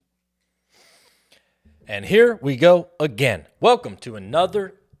And here we go again. Welcome to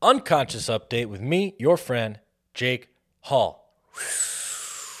another Unconscious Update with me, your friend, Jake Hall.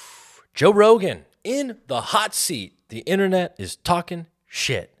 Joe Rogan in the hot seat. The internet is talking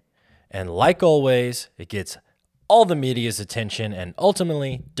shit. And like always, it gets all the media's attention and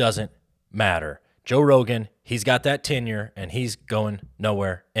ultimately doesn't matter. Joe Rogan, he's got that tenure and he's going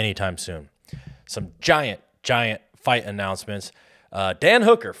nowhere anytime soon. Some giant fight announcements. Dan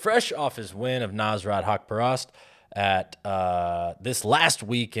Hooker, fresh off his win of Nasrat Haqparast at this last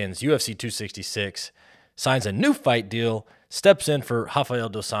weekend's UFC 266, signs a new fight deal, steps in for Rafael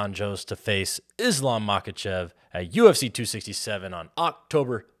dos Anjos to face Islam Makhachev at UFC 267 on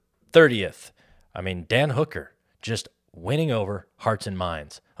October 30th. I mean, Dan Hooker just winning over hearts and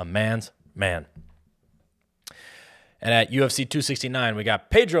minds. A man's man. And at UFC 269, we got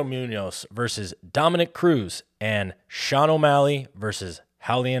Pedro Munoz versus Dominic Cruz and Sean O'Malley versus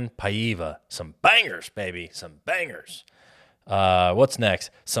Raulian Paiva. Some bangers, baby. Some bangers. What's next?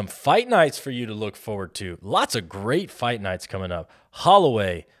 Some fight nights for you to look forward to. Lots of great fight nights coming up.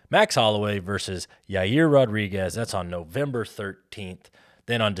 Max Holloway versus Yair Rodriguez. That's on November 13th.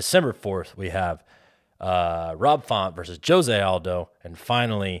 Then on December 4th, we have Rob Font versus Jose Aldo. And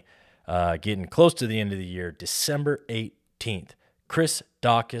finally, getting close to the end of the year, December 18th, Chris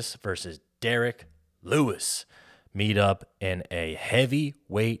Daukaus versus Derek Lewis meet up in a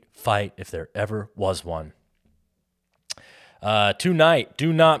heavyweight fight if there ever was one. Tonight,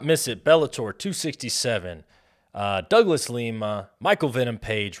 do not miss it, Bellator 267, Douglas Lima, Michael Venom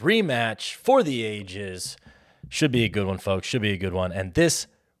Page, rematch for the ages. Should be a good one, folks, should be a good one. And this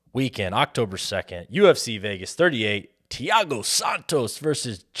weekend, October 2nd, UFC Vegas 38, Thiago Santos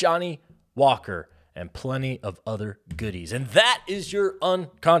versus Johnny Walker, and plenty of other goodies. And that is your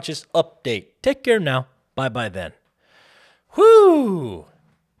Unconscious Update. Take care now. Bye-bye then. Whoo!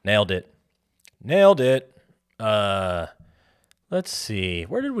 Nailed it. Let's see.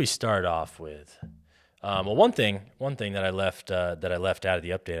 Where did we start off with? Well, one thing that I left out of the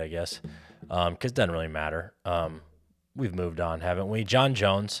update, I guess, because it doesn't really matter. We've moved on, haven't we? John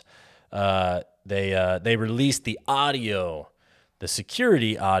Jones. They released the audio, the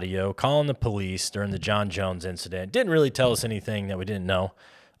security audio, calling the police during the John Jones incident. Didn't really tell us anything that we didn't know.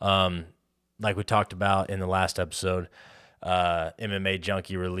 Like we talked about in the last episode, MMA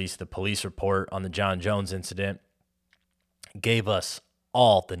Junkie released the police report on the John Jones incident, gave us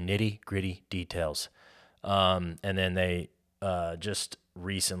all the nitty-gritty details. And then they just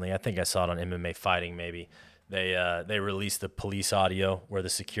recently, I think I saw it on MMA Fighting maybe, They released the police audio where the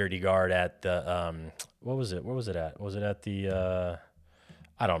security guard at the what was it? Where was it at? Was it at the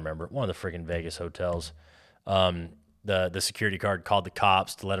I don't remember, one of the freaking Vegas hotels. The security guard called the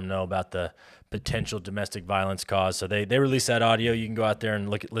cops to let them know about the potential domestic violence cause. So they released that audio. You can go out there and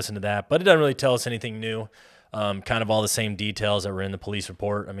listen to that, but it doesn't really tell us anything new. Kind of all the same details that were in the police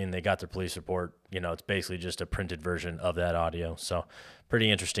report. I mean, they got their police report. It's basically just a printed version of that audio. So pretty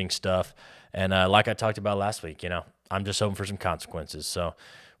interesting stuff. And like I talked about last week, I'm just hoping for some consequences. So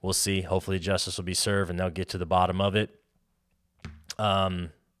we'll see. Hopefully justice will be served and they'll get to the bottom of it. We'll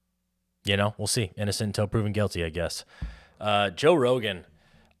see. Innocent until proven guilty, I guess. Joe Rogan.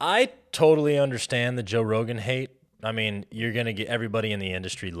 I totally understand the Joe Rogan hate. I mean, you're going to get everybody in the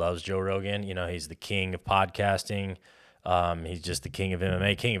industry loves Joe Rogan. He's the king of podcasting. He's just the king of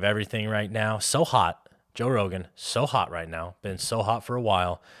MMA, king of everything right now. So hot. Joe Rogan, so hot right now. Been so hot for a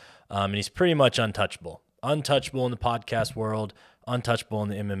while. And he's pretty much untouchable. Untouchable in the podcast world, untouchable in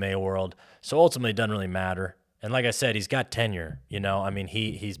the MMA world. So ultimately, it doesn't really matter. And like I said, he's got tenure. I mean,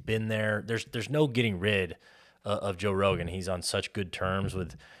 he's been there. There's no getting rid of Joe Rogan. He's on such good terms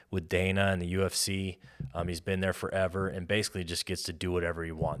with Dana and the UFC. He's been there forever and basically just gets to do whatever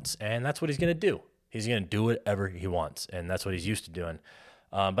he wants. And that's what he's going to do. He's going to do whatever he wants, and that's what he's used to doing.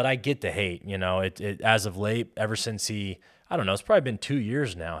 But I get the hate. It as of late, ever since I don't know, it's probably been 2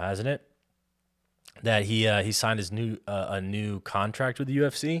 years now, hasn't it? That he signed his a new contract with the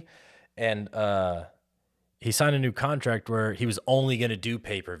UFC, and he signed a new contract where he was only going to do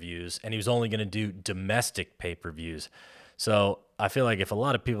pay-per-views, and he was only going to do domestic pay-per-views. So I feel like if a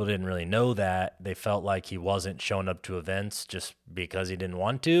lot of people didn't really know that, they felt like he wasn't showing up to events just because he didn't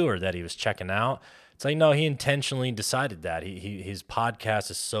want to or that he was checking out. It's like, no, he intentionally decided that. His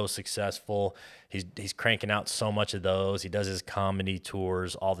podcast is so successful. He's cranking out so much of those. He does his comedy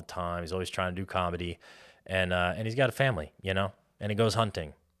tours all the time. He's always trying to do comedy. And he's got a family, and he goes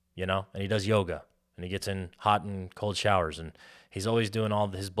hunting, and he does yoga. And he gets in hot and cold showers. And he's always doing all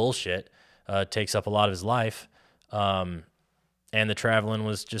his bullshit. Takes up a lot of his life. And the traveling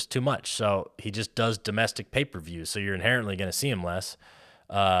was just too much. So he just does domestic pay-per-views. So you're inherently going to see him less.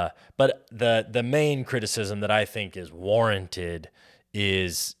 But the main criticism that I think is warranted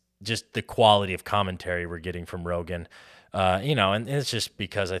is just the quality of commentary we're getting from Rogan. And it's just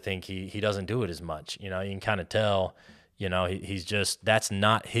because I think he doesn't do it as much. You can kind of tell, he's just, that's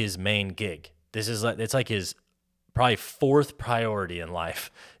not his main gig. It's like his probably fourth priority in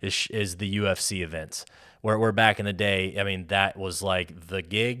life is the UFC events. Where back in the day, I mean, that was like the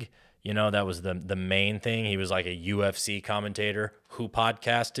gig. That was the main thing. He was like a UFC commentator who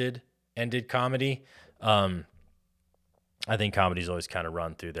podcasted and did comedy. I think comedy's always kind of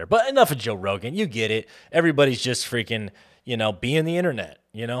run through there. But enough of Joe Rogan. You get it. Everybody's just freaking, being the internet,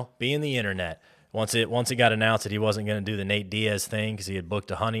 being the internet. Once it got announced that he wasn't going to do the Nate Diaz thing because he had booked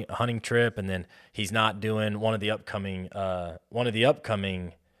a hunting trip, and then he's not doing one of the upcoming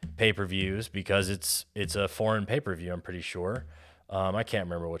pay-per-views because it's a foreign pay-per-view, I'm pretty sure. I can't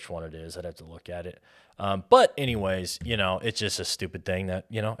remember which one it is. I'd have to look at it. But anyways, it's just a stupid thing that,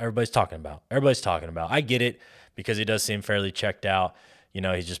 everybody's talking about. I get it because he does seem fairly checked out.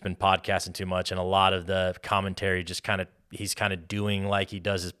 He's just been podcasting too much, and a lot of the commentary he's kind of doing like he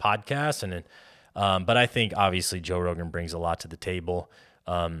does his podcast. But I think obviously Joe Rogan brings a lot to the table.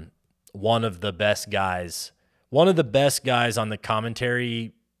 One of the best guys on the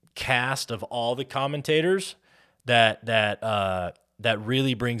commentary cast of all the commentators that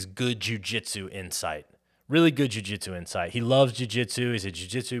really brings good jiu-jitsu insight. Really good jiu-jitsu insight. He loves jiu-jitsu. He's a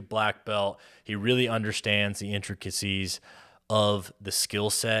jiu-jitsu black belt. He really understands the intricacies of the skill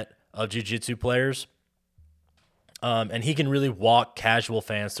set of jiu-jitsu players. And he can really walk casual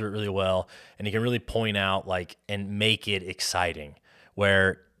fans through it really well. And he can really point out and make it exciting,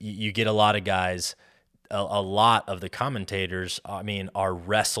 where you get a lot of guys, a lot of the commentators, are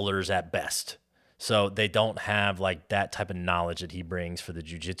wrestlers at best. So they don't have that type of knowledge that he brings for the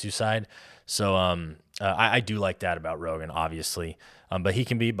jiu-jitsu side. So I do like that about Rogan, obviously. But he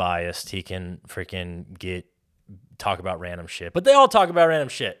can be biased. He can freaking talk about random shit. But they all talk about random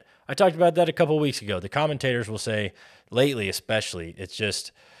shit. I talked about that a couple of weeks ago. The commentators will say, lately especially, it's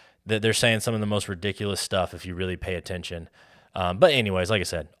just that they're saying some of the most ridiculous stuff if you really pay attention. But anyways, like I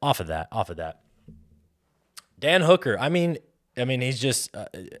said, off of that. Dan Hooker, he's just,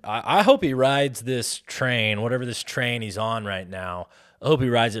 I hope he rides this train, whatever this train he's on right now. I hope he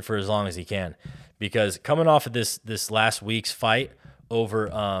rides it for as long as he can, because coming off of this last week's fight over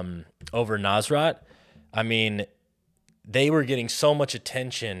Nasrat, they were getting so much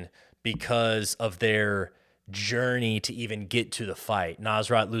attention because of their journey to even get to the fight.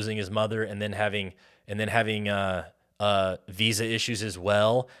 Nasrat losing his mother and then having visa issues as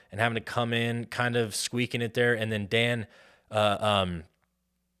well, and having to come in kind of squeaking it there, and then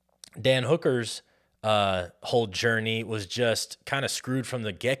Dan Hooker's whole journey was just kind of screwed from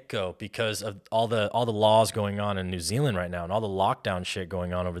the get-go because of all the laws going on in New Zealand right now and all the lockdown shit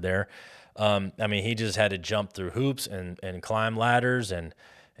going on over there. He just had to jump through hoops and climb ladders and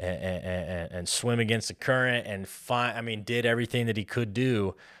swim against the current and did everything that he could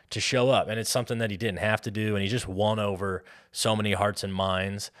do to show up. And it's something that he didn't have to do, and he just won over so many hearts and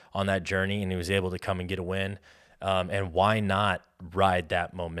minds on that journey, and he was able to come and get a win. And why not ride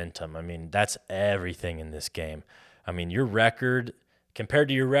that momentum? That's everything in this game. Your record, compared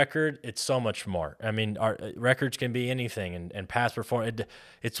to your record, it's so much more. Our records can be anything, and past performance,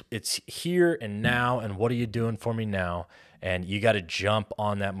 it's here and now, and what are you doing for me now? And you got to jump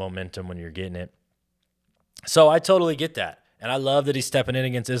on that momentum when you're getting it. So I totally get that. And I love that he's stepping in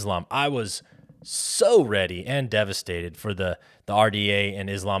against Islam. I was so ready and devastated for the RDA and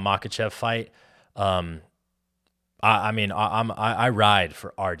Islam Makhachev fight. I ride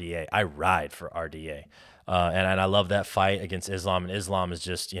for RDA. And I love that fight against Islam. And Islam is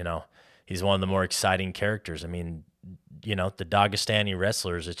just, he's one of the more exciting characters. The Dagestani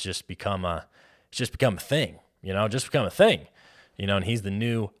wrestlers, it's just become a thing, and he's the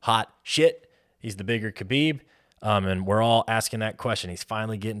new hot shit. He's the bigger Khabib. And we're all asking that question. He's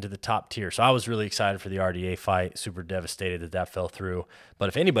finally getting to the top tier. So I was really excited for the RDA fight, super devastated that fell through. But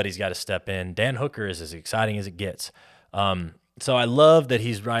if anybody's got to step in, Dan Hooker is as exciting as it gets. So I love that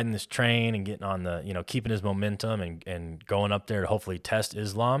he's riding this train and getting on keeping his momentum and going up there to hopefully test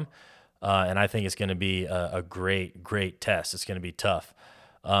Islam. And I think it's going to be a great, great test. It's going to be tough.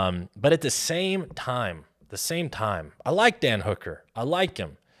 But at the same time, I like Dan Hooker. I like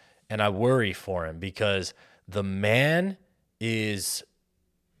him. And I worry for him because the man is,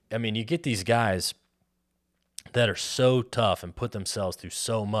 you get these guys that are so tough and put themselves through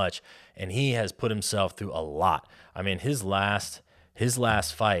so much, and he has put himself through a lot. His last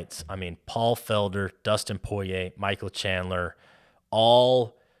fights, Paul Felder, Dustin Poirier, Michael Chandler,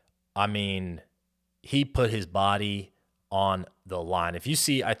 he put his body on the line. If you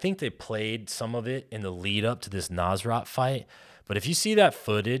see, I think they played some of it in the lead up to this Nasrat fight, but if you see that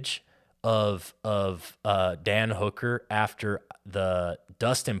footage of Dan Hooker after the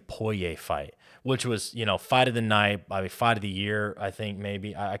Dustin Poirier fight, which was, you know, fight of the night, I mean, fight of the year, I think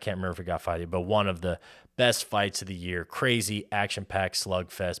maybe. I can't remember if it got fight of the year, but one of the best fights of the year. Crazy, action-packed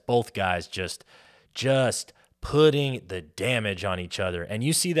slugfest. Both guys just putting the damage on each other. And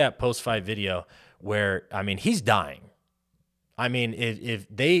you see that post-fight video where, I mean, he's dying. I mean, if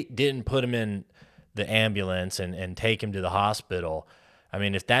they didn't put him in the ambulance and take him to the hospital, I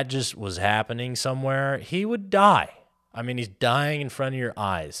mean, if that just was happening somewhere, he would die. I mean, he's dying in front of your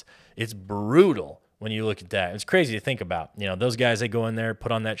eyes. It's brutal when you look at that. It's crazy to think about. You know, those guys, they go in there,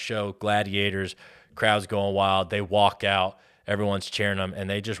 put on that show, gladiators, crowd's going wild. They walk out, everyone's cheering them, and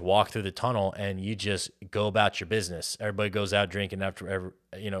they just walk through the tunnel, and you just go about your business. Everybody goes out drinking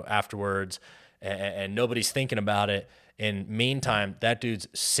afterwards, and nobody's thinking about it. And meantime, that dude's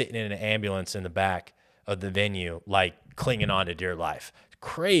sitting in an ambulance in the back of the venue, like clinging on to dear life.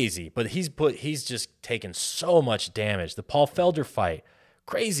 Crazy, but he's just taken so much damage. The Paul Felder fight,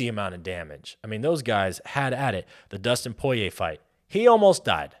 crazy amount of damage. I mean, those guys had at it. The Dustin Poirier fight, he almost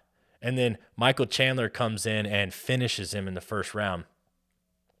died. And then Michael Chandler comes in and finishes him in the first round.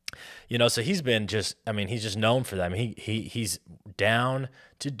 You know, so he's been just, I mean, he's just known for that. I mean, he's down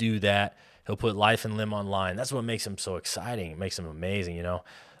to do that. He'll put life and limb on line. That's what makes him so exciting. It makes him amazing, you know.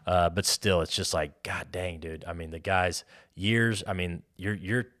 But still, it's just like, God dang, dude. I mean, the guy's years, I mean,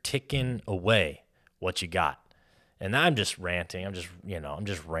 you're ticking away what you got. And I'm just ranting. I'm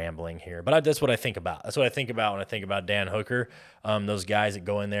just rambling here. But that's what I think about. That's what I think about when I think about Dan Hooker. Those guys that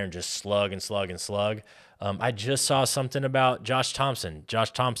go in there and just slug and slug and slug. I just saw something about Josh Thompson.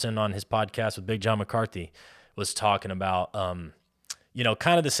 Josh Thompson on his podcast with Big John McCarthy was talking about, you know,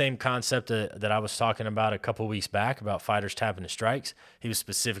 kind of the same concept that I was talking about a couple weeks back about fighters tapping to strikes. He was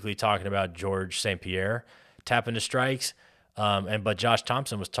specifically talking about George St. Pierre tapping to strikes. But Josh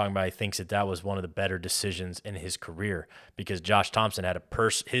Thompson was talking about, he thinks that was one of the better decisions in his career, because Josh Thompson had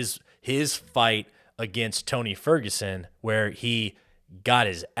his fight against Tony Ferguson where he got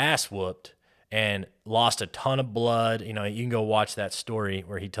his ass whooped and lost a ton of blood. You know, you can go watch that story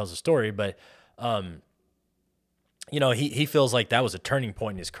where he tells a story, but, you know, he feels like that was a turning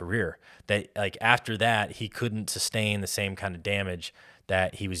point in his career, that like after that, he couldn't sustain the same kind of damage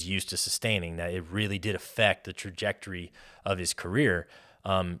that he was used to sustaining, that it really did affect the trajectory of his career.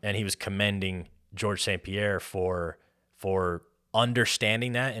 And he was commending George St. Pierre for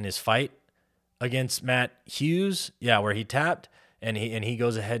understanding that in his fight against Matt Hughes. Yeah, where he tapped and he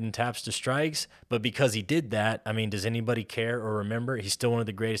goes ahead and taps to strikes. But because he did that, I mean, does anybody care or remember? He's still one of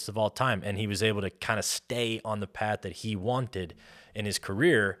the greatest of all time. And he was able to kind of stay on the path that he wanted in his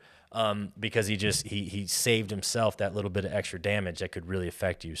career, because he saved himself that little bit of extra damage that could really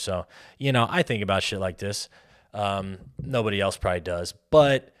affect you. So, you know, I think about shit like this. Nobody else probably does,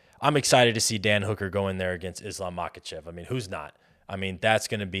 but I'm excited to see Dan Hooker go in there against Islam Makhachev. I mean, who's not? I mean, that's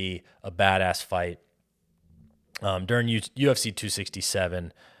going to be a badass fight. During UFC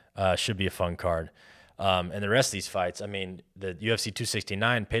 267, should be a fun card. And the rest of these fights, I mean, the UFC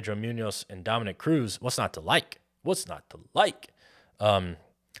 269, Pedro Munoz and Dominic Cruz, what's not to like? What's not to like?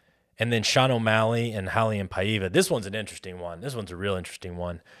 And then Sean O'Malley and Raulian Paiva. This one's an interesting one. This one's a real interesting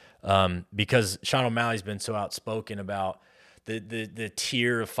one, because Sean O'Malley's been so outspoken about the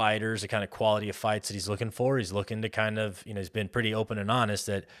tier of fighters, the kind of quality of fights that he's looking for. He's looking to kind of, you know, he's been pretty open and honest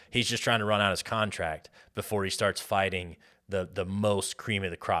that he's just trying to run out his contract before he starts fighting the most cream of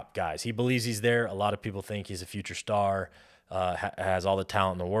the crop guys. He believes he's there. A lot of people think he's a future star, has all the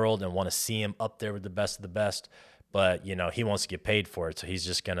talent in the world and want to see him up there with the best of the best. But, you know, he wants to get paid for it, so he's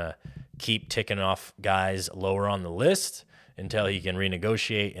just going to keep ticking off guys lower on the list until he can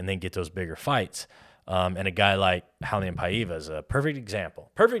renegotiate and then get those bigger fights. And a guy like Raulian Paiva is a perfect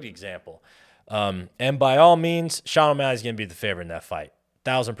example. Perfect example. And by all means, Sean O'Malley's going to be the favorite in that fight,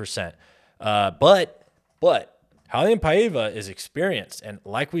 1,000%. But Raulian Paiva is experienced, and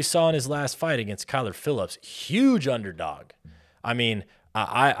like we saw in his last fight against Kyler Phillips, huge underdog. I mean,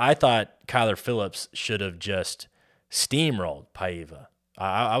 I thought Kyler Phillips should have just steamrolled Paiva.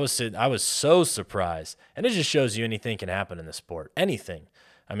 I was so surprised, and it just shows you anything can happen in the sport. Anything.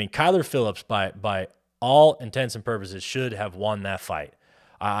 I mean, Kyler Phillips, by all intents and purposes, should have won that fight.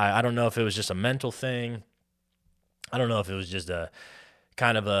 I don't know if it was just a mental thing. I don't know if it was just a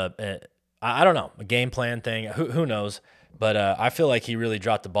kind of I don't know, a game plan thing. Who knows? But I feel like he really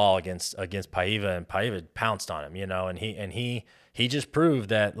dropped the ball against Paiva, and Paiva pounced on him, you know, and he just proved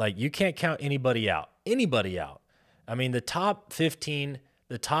that, like, you can't count anybody out. I mean, the top 15,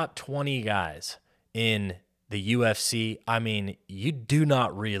 the top 20 guys in the UFC, I mean, you do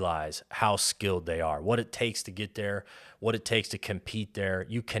not realize how skilled they are, what it takes to get there, what it takes to compete there.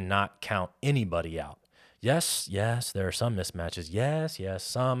 You cannot count anybody out. Yes, there are some mismatches. Yes,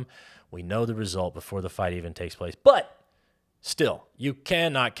 some. We know the result before the fight even takes place. But still, you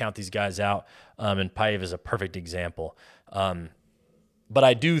cannot count these guys out, and Paiva is a perfect example. But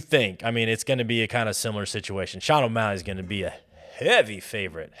I do think, I mean, it's going to be a kind of similar situation. Sean O'Malley is going to be a heavy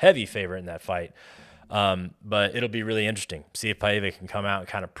favorite in that fight. But it'll be really interesting. See if Paiva can come out and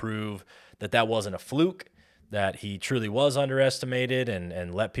kind of prove that wasn't a fluke, that he truly was underestimated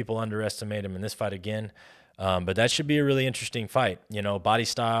and let people underestimate him in this fight again. But that should be a really interesting fight. You know, body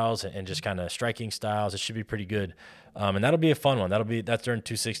styles and just kind of striking styles. It should be pretty good. And that'll be a fun one. That's during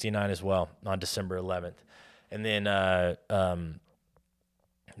 269 as well on December 11th. And then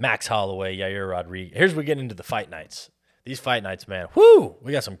Max Holloway, Yair Rodriguez. Here's where we get into the fight nights. These fight nights, man, whoo!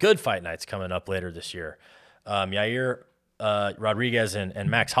 We got some good fight nights coming up later this year. Yair Rodriguez and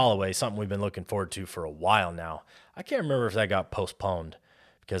Max Holloway, something we've been looking forward to for a while now. I can't remember if that got postponed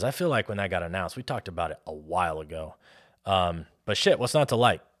because I feel like when that got announced, we talked about it a while ago. But shit, what's not to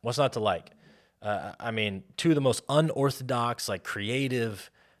like? What's not to like? I mean, two of the most unorthodox, like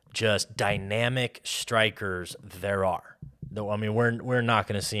creative, just dynamic strikers there are. Though I mean, we're not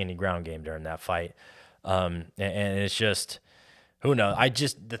going to see any ground game during that fight. And it's just, who knows?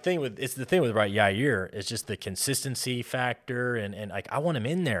 The thing with Yair is just the consistency factor, and like I want him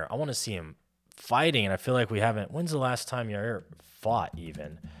in there. I want to see him fighting, and I feel like we haven't. When's the last time Yair fought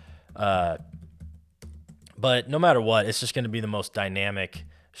even? But no matter what, it's just going to be the most dynamic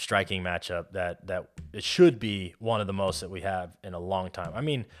striking matchup that it should be one of the most that we have in a long time. I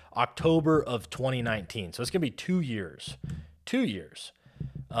mean, October of 2019, so it's going to be 2 years. 2 years.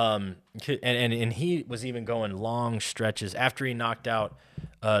 And he was even going long stretches after he knocked out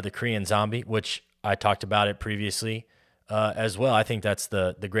the Korean Zombie, which I talked about it previously as well. I think that's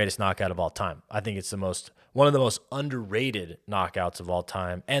the greatest knockout of all time. I think it's one of the most underrated knockouts of all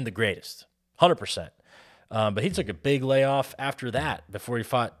time and the greatest, 100%. But he took a big layoff after that before he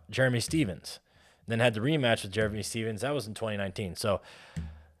fought Jeremy Stevens, then had the rematch with Jeremy Stevens. That was in 2019. So,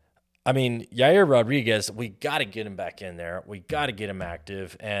 I mean, Yair Rodriguez, we got to get him back in there. We got to get him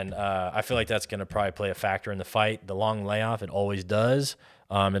active, and I feel like that's going to probably play a factor in the fight. The long layoff, it always does.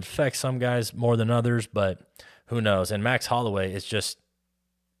 It affects some guys more than others, but who knows? And Max Holloway it's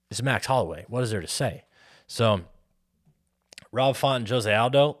Max Holloway. What is there to say? So, Rob Font and Jose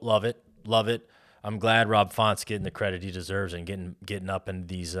Aldo, love it. I'm glad Rob Font's getting the credit he deserves and getting up in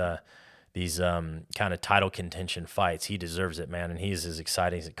these kind of title contention fights. He deserves it, man, and he's as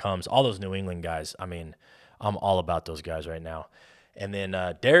exciting as it comes. All those New England guys, I mean, I'm all about those guys right now. And then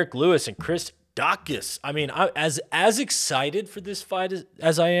Derek Lewis and Chris Daukaus. I mean, I'm as excited for this fight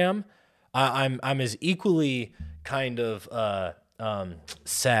as I am. I'm as equally kind of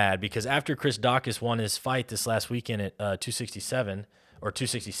sad because after Chris Daukaus won his fight this last weekend at 267 or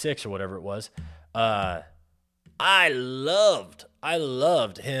 266 or whatever it was, I loved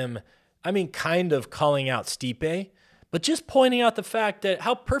him. I mean, kind of calling out Stipe, but just pointing out the fact that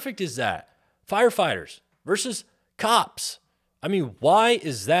how perfect is that? Firefighters versus cops. I mean, why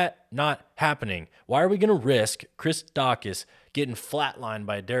is that not happening? Why are we going to risk Chris Daukaus getting flatlined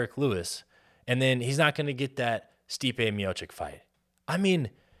by Derek Lewis, and then he's not going to get that Stipe Miocic fight? I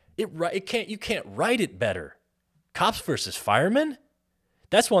mean, you can't write it better. Cops versus firemen?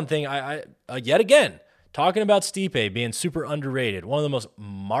 That's one thing I yet again, talking about Stipe being super underrated, one of the most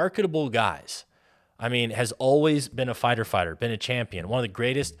marketable guys. I mean, has always been a fighter, been a champion, one of the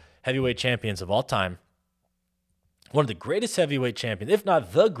greatest heavyweight champions of all time. One of the greatest heavyweight champions, if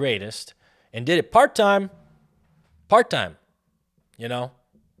not the greatest, and did it part-time, you know.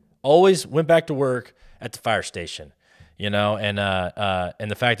 Always went back to work at the fire station, you know, and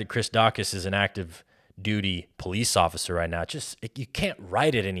the fact that Chris Daukaus is an active duty police officer right now, you can't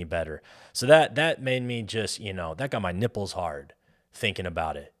write it any better. So that made me just, you know, that got my nipples hard thinking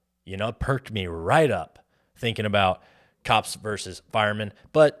about it. You know, it perked me right up thinking about cops versus firemen,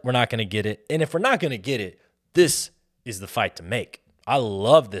 but we're not going to get it. And if we're not going to get it, this is the fight to make. I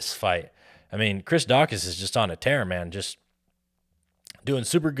love this fight. I mean, Chris Daukaus is just on a tear, man, just doing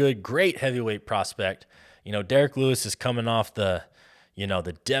super good, great heavyweight prospect. You know, Derek Lewis is coming off the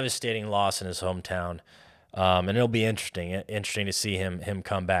devastating loss in his hometown. And it'll be interesting to see him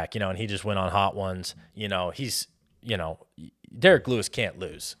come back, you know, and he just went on hot ones. You know, Derek Lewis can't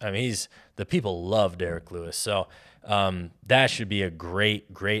lose. I mean, the people love Derek Lewis. So that should be a great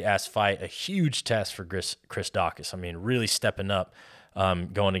ass fight, a huge test for Chris Daukaus. I mean, really stepping up,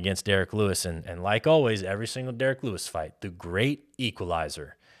 going against Derek Lewis. And like always, every single Derek Lewis fight, the great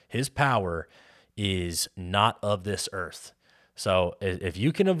equalizer, his power is not of this earth. So if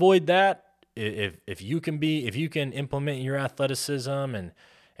you can avoid that, if you can implement your athleticism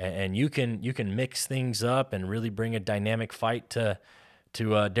and you can mix things up and really bring a dynamic fight to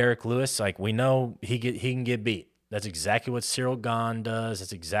Derek Lewis, like we know he can get beat. That's exactly what Cyril Gane does.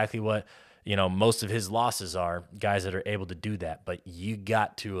 That's exactly what most of his losses are, guys that are able to do that. But you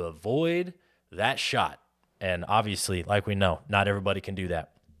got to avoid that shot. And obviously, like we know, not everybody can do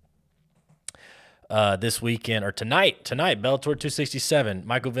that. This weekend or tonight, Bellator 267,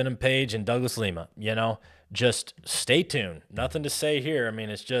 Michael Venom Page and Douglas Lima. Just stay tuned. Nothing to say here. I mean,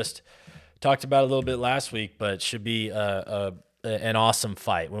 it's just talked about a little bit last week, but it should be an awesome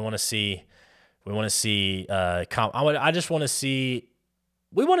fight. We want to see. I just want to see.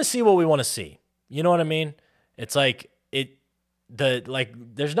 We want to see what we want to see. You know what I mean? It's like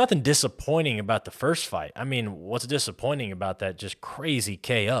there's nothing disappointing about the first fight. I mean, what's disappointing about that? Just crazy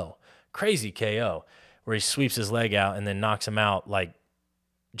KO, where he sweeps his leg out and then knocks him out like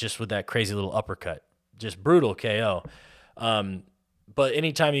just with that crazy little uppercut, just brutal KO. But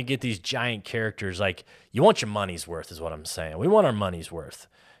anytime you get these giant characters, like you want your money's worth, is what I'm saying. We want our money's worth.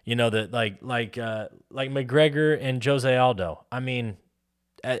 That like McGregor and Jose Aldo. I mean,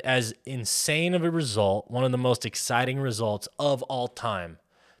 as insane of a result, one of the most exciting results of all time.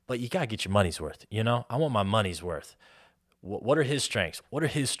 But you gotta get your money's worth. I want my money's worth. What are his strengths? What are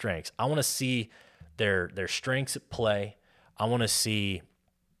his strengths? I want to see their strengths at play. I want to see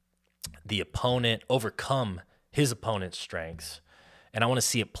the opponent overcome his opponent's strengths, and I want to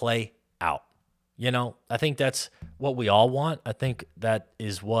see it play out. I think that's what we all want. I think that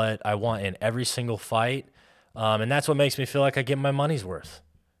is what I want in every single fight, and that's what makes me feel like I get my money's worth.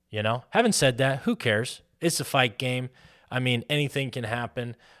 Having said that, who cares? It's a fight game. I mean, anything can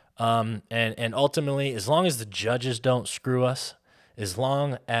happen. And ultimately, as long as the judges don't screw us, as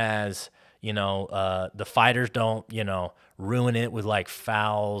long as, the fighters don't, ruin it with like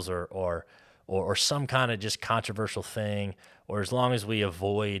fouls or some kind of just controversial thing, or as long as we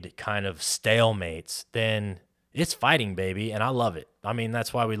avoid kind of stalemates, then it's fighting, baby. And I love it. I mean,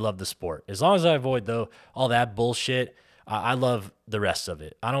 that's why we love the sport. As long as I avoid all that bullshit, I love the rest of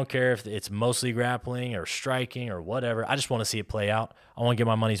it. I don't care if it's mostly grappling or striking or whatever. I just want to see it play out. I want to get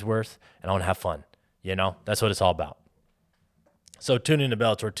my money's worth, and I want to have fun. That's what it's all about. So tune into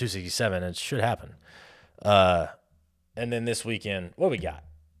Bellator 267, and it should happen. And then this weekend, what we got?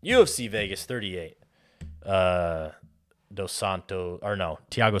 UFC Vegas 38. Thiago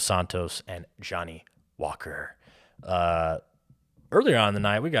Santos and Johnny Walker. Earlier on in the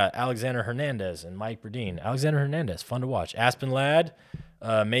night, we got Alexander Hernandez and Mike Berdine. Alexander Hernandez, fun to watch. Aspen Ladd,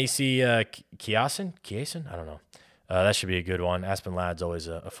 Macy Chiasson? I don't know. That should be a good one. Aspen Ladd's always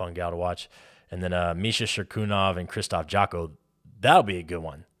a fun gal to watch. And then Misha Shirkunov and Krzysztof Jotko. That'll be a good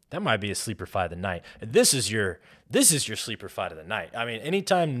one. That might be a sleeper fight of the night. This is your sleeper fight of the night. I mean,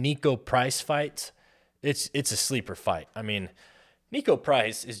 anytime Nico Price fights, it's a sleeper fight. I mean, Nico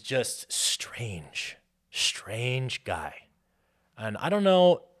Price is just strange guy. And I don't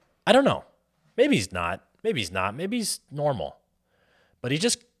know. Maybe he's not. Maybe he's normal. But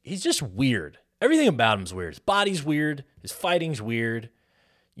he's just weird. Everything about him's weird. His body's weird. His fighting's weird.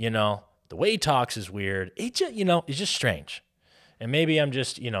 The way he talks is weird. He's just strange. And maybe I'm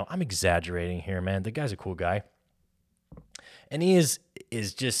just, I'm exaggerating here, man. The guy's a cool guy. And he is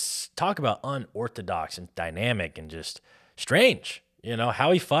just, talk about unorthodox and dynamic and just strange,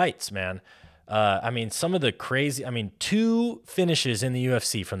 how he fights, man. Some of the crazy, 2 finishes in the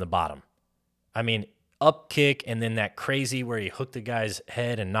UFC from the bottom. Up kick and then that crazy where he hooked the guy's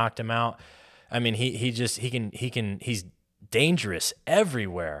head and knocked him out. He's dangerous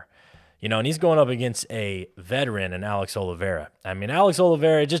everywhere. And he's going up against a veteran in Alex Oliveira. Alex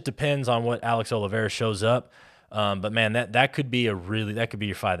Oliveira, it just depends on what Alex Oliveira shows up. But man, that could be your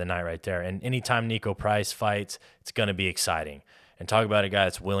fight of the night right there. And anytime Nico Price fights, it's going to be exciting. And talk about a guy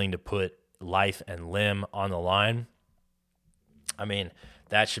that's willing to put life and limb on the line.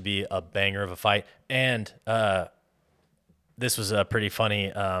 That should be a banger of a fight. And this was pretty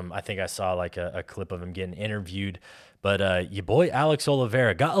funny. I think I saw like a clip of him getting interviewed. But your boy Alex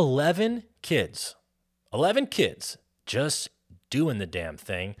Oliveira got 11 kids. 11 kids just doing the damn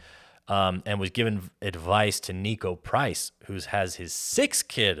thing. And was giving advice to Nico Price, who has his 6th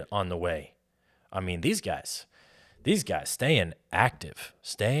kid on the way. These guys staying active.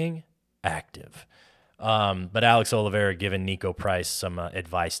 But Alex Oliveira giving Nico Price some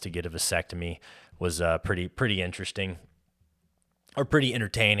advice to get a vasectomy was pretty interesting. are pretty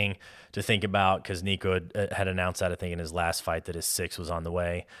entertaining to think about because Nico had announced that, I think, in his last fight that his 6 was on the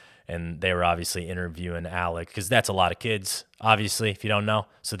way. And they were obviously interviewing Alec because that's a lot of kids, obviously, if you don't know.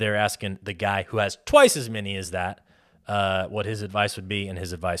 So they're asking the guy who has twice as many as that what his advice would be, and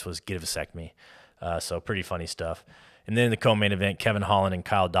his advice was get a vasectomy. So pretty funny stuff. And then in the co-main event, Kevin Holland and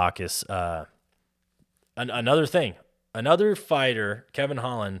Kyle Dawkins. Another thing, another fighter, Kevin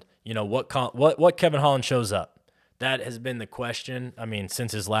Holland. You know what Kevin Holland shows up. That has been the question. I mean,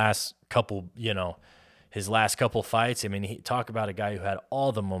 since his last couple, his last couple fights. I mean, he talk about a guy who had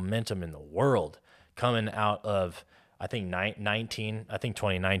all the momentum in the world coming out of, I think 19. I think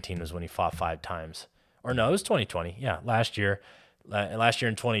 2019 was when he fought 5 times. Or no, it was 2020. Yeah, last year. Last year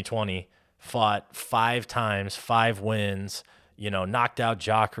in 2020, fought 5 times, 5 wins. Knocked out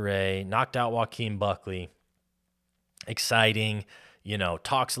Jacare, knocked out Joaquin Buckley. Exciting.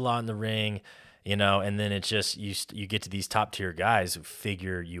 Talks a lot in the ring. And then it's just you get to these top tier guys who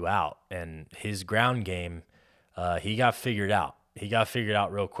figure you out, and his ground game, he got figured out. He got figured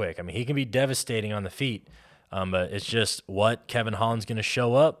out real quick. I mean, he can be devastating on the feet, but it's just what Kevin Holland's going to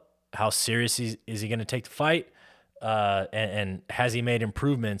show up. How serious is he going to take the fight? And has he made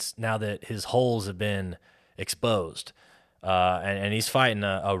improvements now that his holes have been exposed? And he's fighting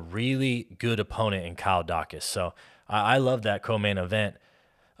a really good opponent in Kyle Dawkins. So I love that co-main event.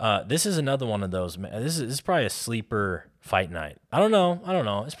 This is another one of those. This is probably a sleeper fight night. I don't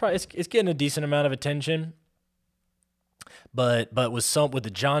know. It's getting a decent amount of attention. But with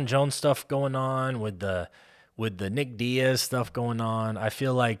the John Jones stuff going on, with the Nick Diaz stuff going on, I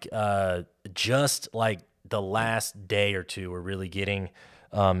feel like just like the last day or two, we're really getting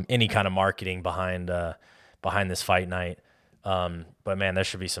any kind of marketing behind this fight night. But man, there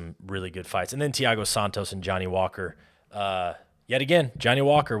should be some really good fights. And then Thiago Santos and Johnny Walker. Yet again, Johnny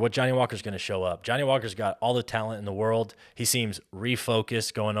Walker, what Johnny Walker's going to show up. Johnny Walker's got all the talent in the world. He seems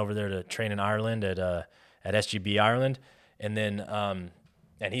refocused going over there to train in Ireland at SGB Ireland. And then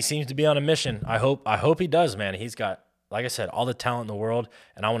and he seems to be on a mission. I hope he does, man. He's got, like I said, all the talent in the world,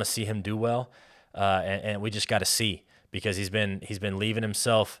 and I want to see him do well. And we just got to see, because he's been leaving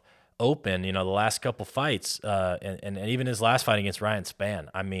himself open, the last couple fights, and even his last fight against Ryan Spann.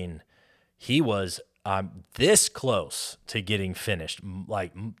 I mean, he was this close to getting finished,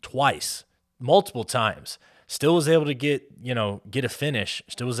 like twice, multiple times. Still was able to get a finish.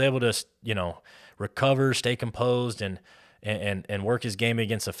 Still was able to recover, stay composed, and work his game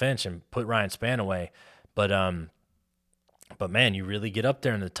against the fence and put Ryan Spann away. But man, you really get up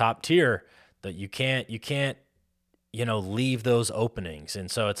there in the top tier that you can't leave those openings.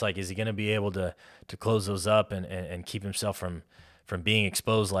 And so it's like, is he going to be able to close those up and keep himself from being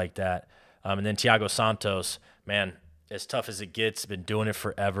exposed like that? And then Thiago Santos, man, as tough as it gets, been doing it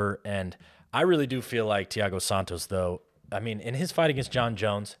forever. And I really do feel like Thiago Santos, though, I mean, in his fight against John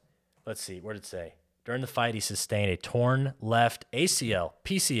Jones, let's see, what did it say? During the fight, he sustained a torn left ACL,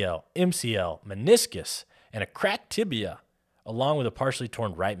 PCL, MCL, meniscus, and a cracked tibia, along with a partially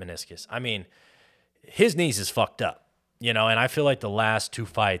torn right meniscus. I mean, his knees is fucked up, and I feel like the last 2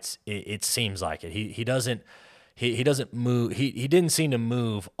 fights, it seems like it. He doesn't move. He didn't seem to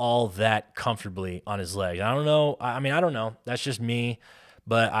move all that comfortably on his legs. I don't know. I mean, I don't know. That's just me,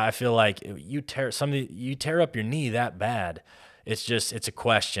 but I feel like you tear up your knee that bad. It's a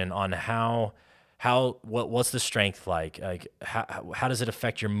question on what's the strength like? Like how does it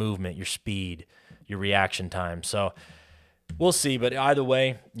affect your movement, your speed, your reaction time? So we'll see. But either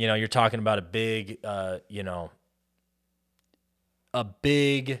way, you're talking about a big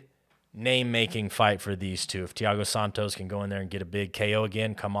name-making fight for these two. If Thiago Santos can go in there and get a big KO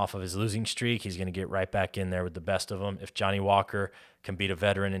again, come off of his losing streak, he's going to get right back in there with the best of them. If Johnny Walker can beat a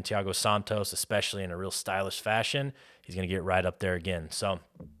veteran in Thiago Santos, especially in a real stylish fashion, he's going to get right up there again. So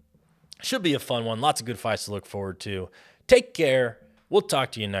should be a fun one. Lots of good fights to look forward to. Take care. We'll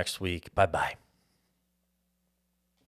talk to you next week. Bye-bye.